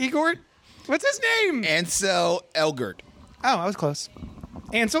 Igort? What's his name? Ansel Elgort. Oh, I was close.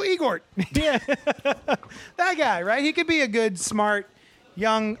 Ansel Elgort. Yeah. That guy, right? He could be a good, smart,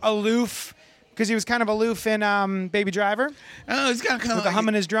 young, aloof, because he was kind of aloof in Baby Driver Oh, he's got kind with of the hum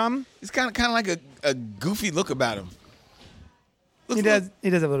in his drum. He's kind of like a goofy look about him. He does. He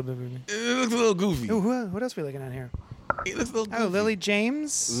does have a little bit of movement. It looks a little goofy. Ooh, what else are we looking at here? He looks a little goofy. Oh, Lily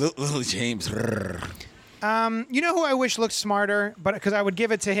James. Lily James. You know who I wish looked smarter, but because I would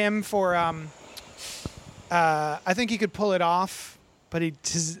give it to him for. I think he could pull it off, but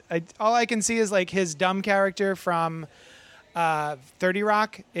all I can see is like his dumb character from 30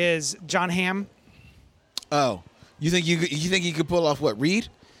 Rock is John Hamm. Oh, you think he could pull off what, Reed?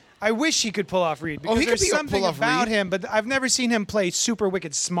 I wish he could pull off Reed because he could there's something pull off about Reed. him, but I've never seen him play super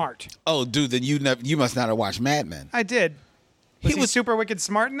wicked smart. Oh, dude, then you must not have watched Mad Men. I did. Was he super wicked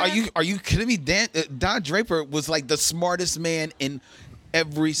smart in that? Are you kidding me? Don Draper was like the smartest man in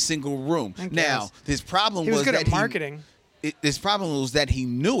every single room. Now, his problem he was good that at marketing. His problem was that he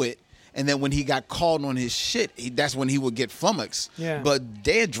knew it, and then when he got called on his shit, that's when he would get flummoxed. Yeah. But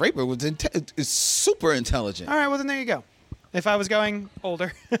Dan Draper is super intelligent. All right, well then there you go. If I was going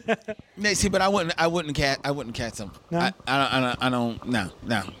older, See, but I wouldn't catch him. No? I don't. No.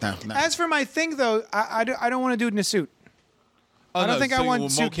 As for my thing though, I don't want a dude in a suit. I don't think I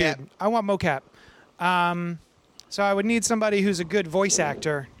want suit mocap. dude. I want mocap. So I would need somebody who's a good voice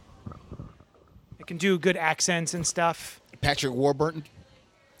actor. That can do good accents and stuff. Patrick Warburton.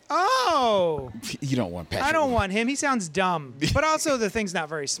 Oh, You don't want Patrick. I don't want him. He sounds dumb. But also the thing's not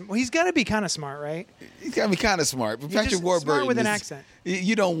very smart. Well, he's got to be kind of smart, right? He's got to be kind of smart, but He's Patrick just Warburton smart with an is- accent.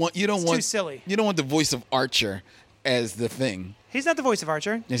 You don't want. too silly. You don't want the voice of Archer as the thing. He's not the voice of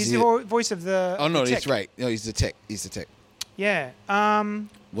Archer. Yes, He's he the voice of the. Oh no, the that's Tick. right. No, he's the Tick. He's the Tick. Yeah.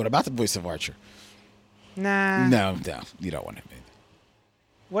 What about the voice of Archer? Nah. No, you don't want him.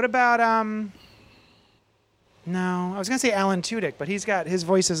 What about No, I was gonna say Alan Tudyk, but his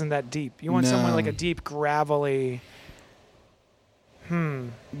voice isn't that deep. You want someone No. like a deep, gravelly.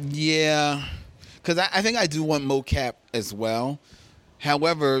 Yeah, because I think I do want mocap as well.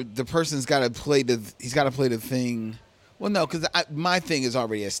 However, the person's got to play he's got to play the thing. Well, no, because my thing is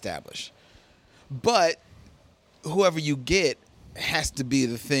already established. But whoever you get has to be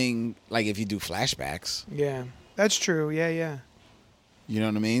the thing. Like if you do flashbacks, Yeah, that's true. Yeah. you know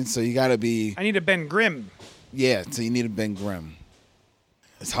what I mean. So you got to be. I need a Ben Grimm. Yeah, so you need a Ben Grimm.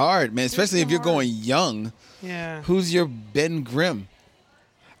 It's hard, man, especially if you're going young. Yeah. Who's your Ben Grimm?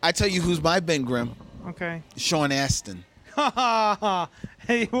 I tell you who's my Ben Grimm. Okay. Sean Astin.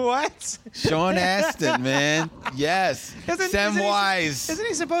 Hey, what? Sean Astin, man. Yes. Samwise. Isn't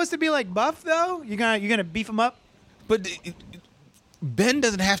he supposed to be like buff though? You gonna beef him up? But Ben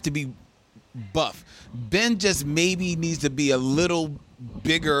doesn't have to be buff. Ben just maybe needs to be a little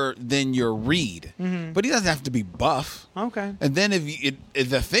bigger than your Reed. But he doesn't have to be buff. Okay. And then if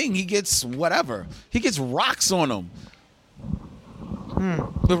the thing, he gets whatever. He gets rocks on him.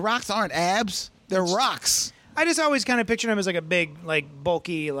 The rocks aren't abs. They're rocks. I just always kind of pictured him as like a big, like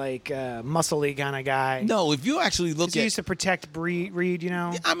bulky, like muscly kind of guy. No, if you actually look 'Cause he at... used to protect Reed, you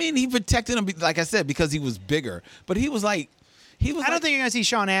know. I mean, he protected him, like I said, because he was bigger. But he was like... I don't think you're gonna see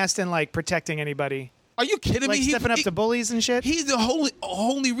Sean Astin like protecting anybody, Are you kidding like me? stepping up to bullies and shit. He's the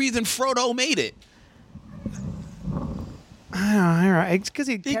only reason Frodo made it. I don't know, all right. It's because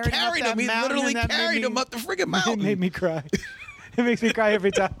he He carried him. He literally carried him up the friggin' It mountain. made me cry. It makes me cry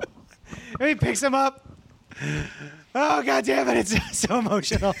every time. And he picks him up. Oh god damn it! It's so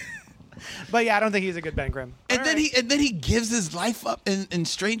emotional. But yeah, I don't think he's a good Ben Grimm. And All then right. he gives his life up in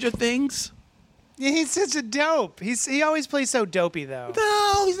Stranger Things. Yeah, he's such a dope. He always plays so dopey though.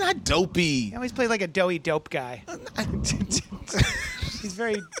 No, he's not dopey. He always plays like a doughy dope guy. He's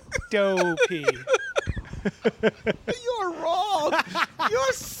very dopey. You're wrong.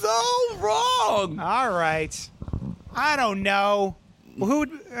 You're so wrong. All right. I don't know. Well, who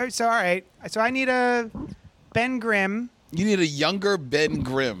would? So all right. So I need a Ben Grimm. You need a younger Ben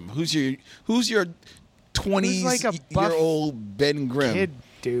Grimm. Who's your 20s like a buff year old Ben Grimm? Kid,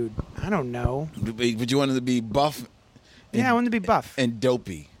 dude. I don't know. Would you want him to be buff? Yeah, I want him to be buff. And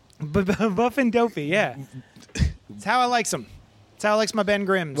dopey. Buff and dopey, yeah. It's how I likes him. It's how I likes my Ben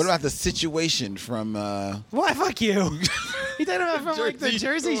Grimms. What about The Situation from... Why, fuck you. You talking about from like the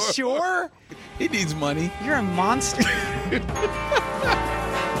Jersey Shore? He needs money. You're a monster.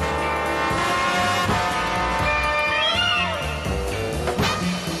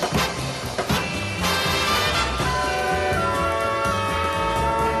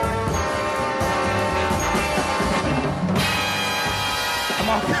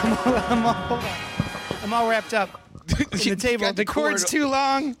 I'm all wrapped up in the table. Got The cord's too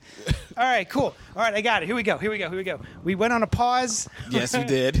long. All right, cool. All right, I got it. Here we go. We went on a pause. Yes, we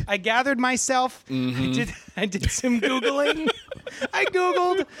did. I gathered myself. I did some Googling. I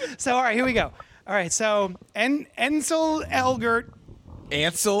Googled. So, all right, here we go. All right, so Ansel Elgort.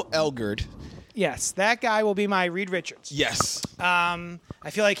 Ansel Elgort. Yes, that guy will be my Reed Richards. Yes. I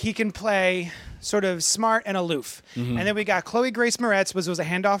feel like he can play sort of smart and aloof. And then we got Chloe Grace Moretz, was a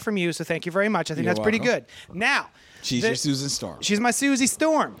handoff from you, so thank you very much. I think You're that's pretty welcome. good. Now, She's your Susan Storm. she's my Susie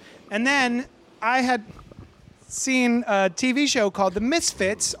Storm. And then I had seen a TV show called The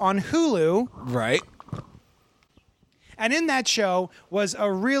Misfits on Hulu. Right. And in that show was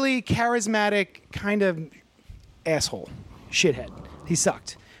a really charismatic kind of asshole, shithead. He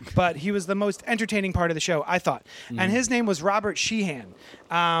sucked. But he was the most entertaining part of the show, I thought. And his name was Robert Sheehan.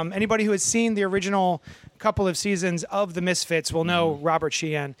 Anybody who has seen the original couple of seasons of The Misfits will know Robert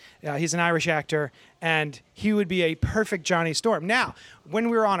Sheehan. He's an Irish actor, and he would be a perfect Johnny Storm. Now,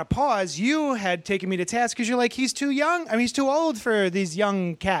 when we were on a pause, you had taken me to task because you're like, he's too young. I mean, he's too old for these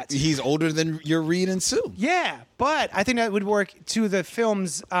young cats. He's older than your Reed and Sue. Yeah, but I think that would work to the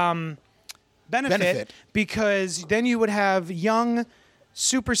film's benefit because then you would have young,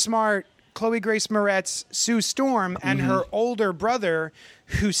 super smart Chloe Grace Moretz, Sue Storm, and her older brother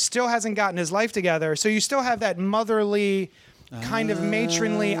who still hasn't gotten his life together. So you still have that motherly, kind of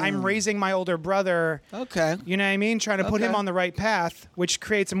matronly, I'm raising my older brother. Okay. You know what I mean? Trying to put him Okay. on the right path, which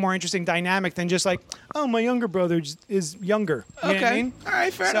creates a more interesting dynamic than just like, oh, my younger brother is younger. You know what I mean? All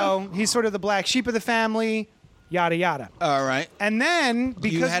right, fair enough. So he's sort of the black sheep of the family, yada, yada. All right. And then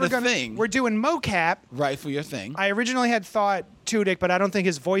because had a thing. we're doing mocap, Right for your thing. I originally had thought Tudyk, but I don't think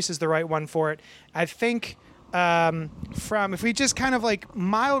his voice is the right one for it. I think if we just kind of like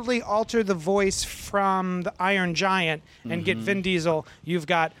mildly alter the voice from the Iron Giant and get Vin Diesel, you've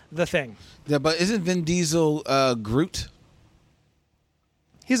got the Thing. Yeah, but isn't Vin Diesel Groot?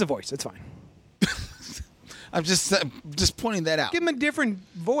 He's a voice. It's fine. I'm just pointing that out. Give him a different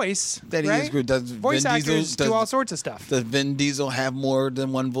voice. That he right? is Groot. Does Voice Vin Diesel- actors do all sorts of stuff. Does Vin Diesel have more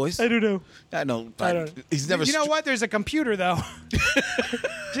than one voice? I don't know. I know. I don't. He's never. You know what? There's a computer though.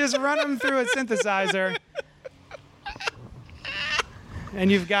 Just run him through a synthesizer, and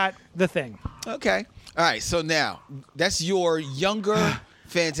you've got the Thing. Okay. All right. So now that's your younger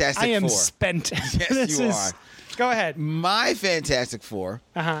Fantastic I am Four. spent. Yes, you are. Go ahead. My Fantastic Four,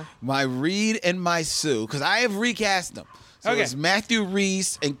 my Reed and my Sue, because I have recast them. So Okay. it's Matthew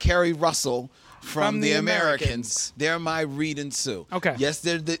Reese and Kerry Russell from The Americans. Americans. They're my Reed and Sue. Okay. Yes,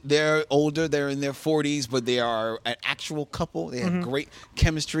 they're older. They're in their 40s, but they are an actual couple. They have great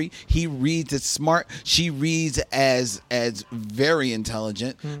chemistry. He reads as smart. She reads as very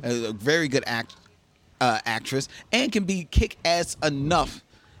intelligent, a very good actress, and can be kick-ass enough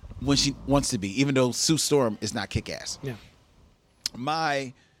when she wants to be, even though Sue Storm is not kick-ass. Yeah.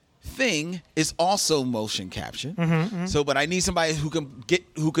 My Thing is also motion capture. So, but I need somebody who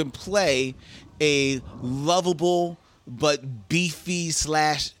can play a lovable but beefy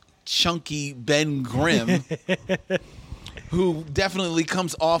 / chunky Ben Grimm, who definitely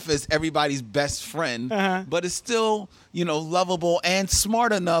comes off as everybody's best friend, but is still, lovable and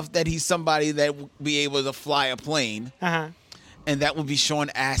smart enough that he's somebody that will be able to fly a plane. And that would be Sean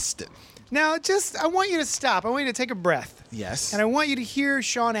Astin. Now, I want you to stop. I want you to take a breath. Yes. And I want you to hear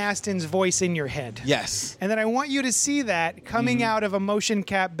Sean Astin's voice in your head. Yes. And then I want you to see that coming out of a motion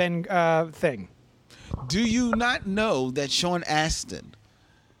cap Ben thing. Do you not know that Sean Astin,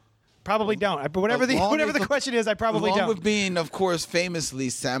 Probably don't. But whatever the question is, I probably along don't. with being, of course, famously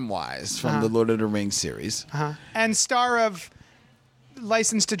Samwise from the Lord of the Rings series. And star of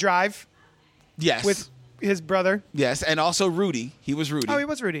License to Drive Yes. with his brother. Yes, and also Rudy. He was Rudy. Oh, he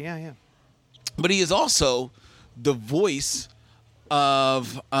was Rudy. Yeah. But he is also the voice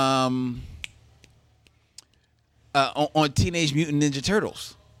of on Teenage Mutant Ninja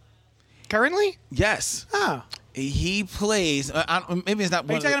Turtles. Currently? Yes. Oh. He plays maybe it's not Are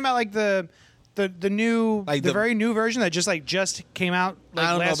one you talking about like the new, Like the the- very new version that just came out like I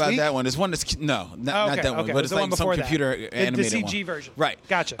don't know last about week? that one. There's one that's not Okay, that one, okay. but It was it's the like one some before that. computer The animated CG one. version. Right.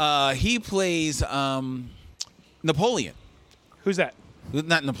 Gotcha. He plays Napoleon. Who's that?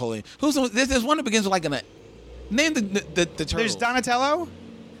 Not Napoleon. There's one that begins with like name the turtles. There's Donatello,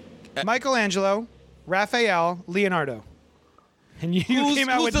 Michelangelo, Raphael, Leonardo. And you came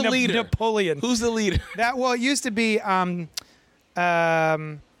out with the leader? Napoleon. Who's the leader? It used to be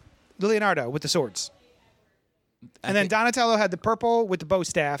Leonardo with the swords. And then Donatello had the purple with the bow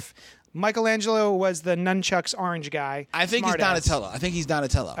staff. Michelangelo was the nunchucks orange guy. I think Smart ass. I think he's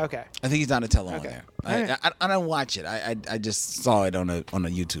Donatello. Okay. I think he's Donatello on Okay. there. All right. I don't watch it. I just saw it on a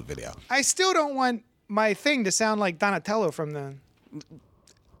YouTube video. I still don't want my thing to sound like Donatello from the...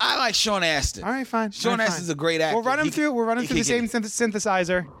 I like Sean Astin. All right, fine. Sean All right, Astin's fine. a great actor. We're running through the same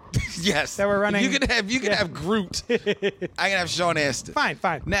synthesizer. Yes. that we're running. You can have Groot. I can have Sean Astin.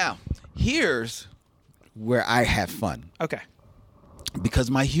 Fine. Now, here's where I have fun. Okay.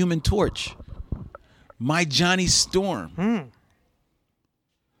 Because my Human Torch my Johnny Storm,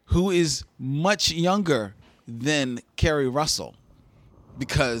 who is much younger than Kerry Russell,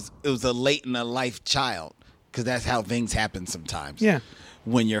 because it was a late in a life child, because that's how things happen sometimes. Yeah.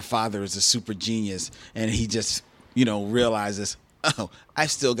 When your father is a super genius and he just, realizes, oh, I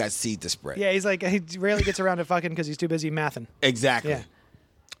still got seed to spread. Yeah, he's like, he rarely gets around to fucking because he's too busy mathing. Exactly. Yeah.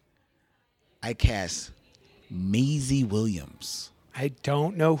 I cast Maisie Williams. I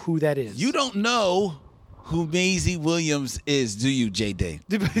don't know who that is. You don't know who Maisie Williams is, do you,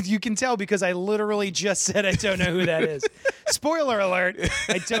 JD? You can tell because I literally just said I don't know who that is. Spoiler alert,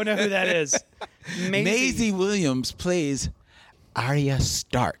 I don't know who that is. Maisie Williams plays Arya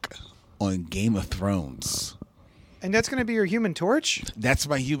Stark on Game of Thrones. And that's going to be your Human Torch? That's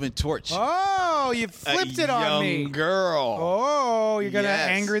my Human Torch. Oh, you flipped it on me. Young girl. Oh, you're going to Yes.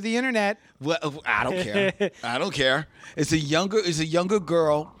 anger the internet. Well, I don't care. I don't care. It's a younger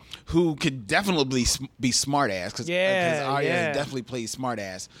girl who could definitely be smart ass, because Arya definitely plays smart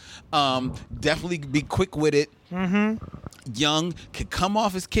ass. Definitely be quick witted. Young, could come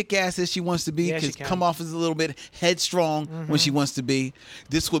off as kick ass as she wants to be. Yeah, she could can. come off as a little bit headstrong when she wants to be.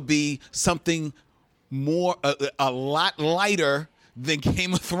 This would be something more a lot lighter than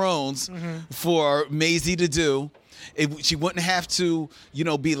Game of Thrones for Maisie to do. She wouldn't have to,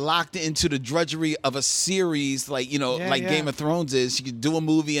 be locked into the drudgery of a series like Game of Thrones is. She could do a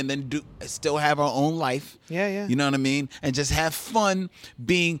movie and then still have her own life. Yeah, yeah. You know what I mean? And just have fun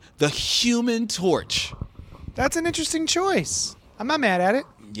being the Human Torch. That's an interesting choice. I'm not mad at it.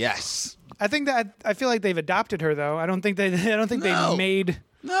 Yes. I feel like they've adopted her though. I don't think they No. made.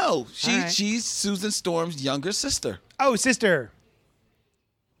 No, All right. she's Susan Storm's younger sister. Oh, sister.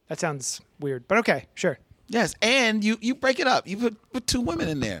 That sounds weird, but okay, sure. Yes, and you break it up. You put two women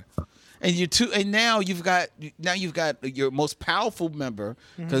in there, and now you've got your most powerful member,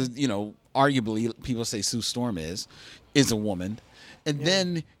 because arguably people say Sue Storm is a woman, and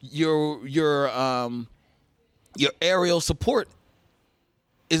then your aerial support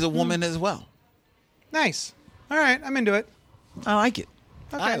is a woman as well. Nice. All right, I'm into it. I like it.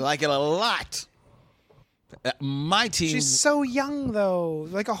 Okay. I like it a lot. My team. She's so young though,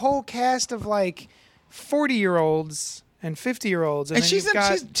 like a whole cast of like 40-year-olds and 50-year-olds, and then she's you've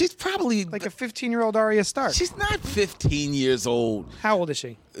got she's probably like a 15-year-old Arya Stark. She's not 15 years old. How old is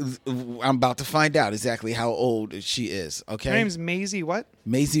she? I'm about to find out exactly how old she is. Okay. Her name's Maisie what?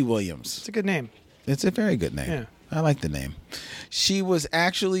 Maisie Williams. It's a good name. It's a very good name. Yeah. I like the name. She was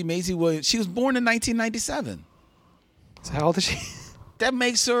actually Maisie Williams. She was born in 1997. So how old is she? That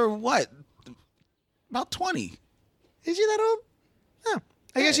makes her what? About 20. Is she that old? Oh.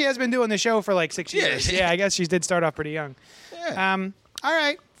 I guess she has been doing the show for like 6 years. Yeah, I guess she did start off pretty young. Yeah. All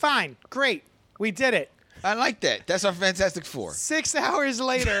right, fine, great. We did it. I like that. That's our Fantastic Four. 6 hours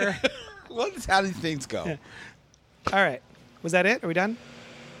later. Well, that's how these things go. All right. Was that it? Are we done?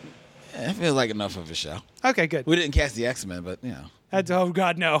 Yeah, it feels like enough of a show. Okay, good. We didn't cast the X-Men, but Oh,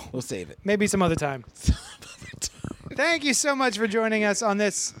 God, no. we'll save it. Maybe some other time. Thank you so much for joining us on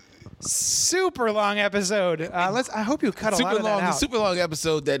this super long episode. I hope you cut a lot of that out. Super long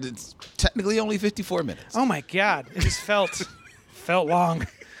episode that is technically only 54 minutes. Oh my God, it just felt long.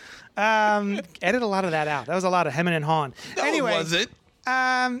 Edit a lot of that out. That was a lot of hemming and hawing. No, anyway, it wasn't.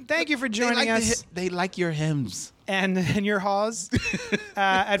 Thank you for joining us. They like your hymns. And your haws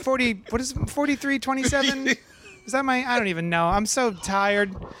at 40. What is it, 43:27? Is that my? I don't even know. I'm so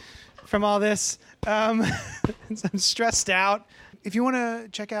tired from all this. I'm stressed out. If you want to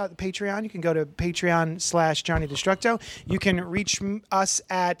check out Patreon, you can go to Patreon/Johnny Destructo. You can reach us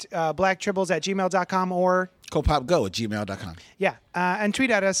at blacktribbles@gmail.com or copopgo@gmail.com. Yeah, and tweet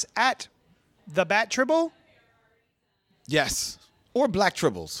at us at the Bat Tribble. Yes. Or Black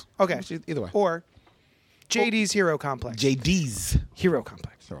Tribbles. Okay. Either way. Or JD's Hero Complex. JD's Hero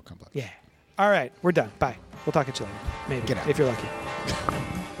Complex. Hero Complex. Yeah. All right, we're done. Bye. We'll talk at you later. Maybe. Get out. If you're lucky.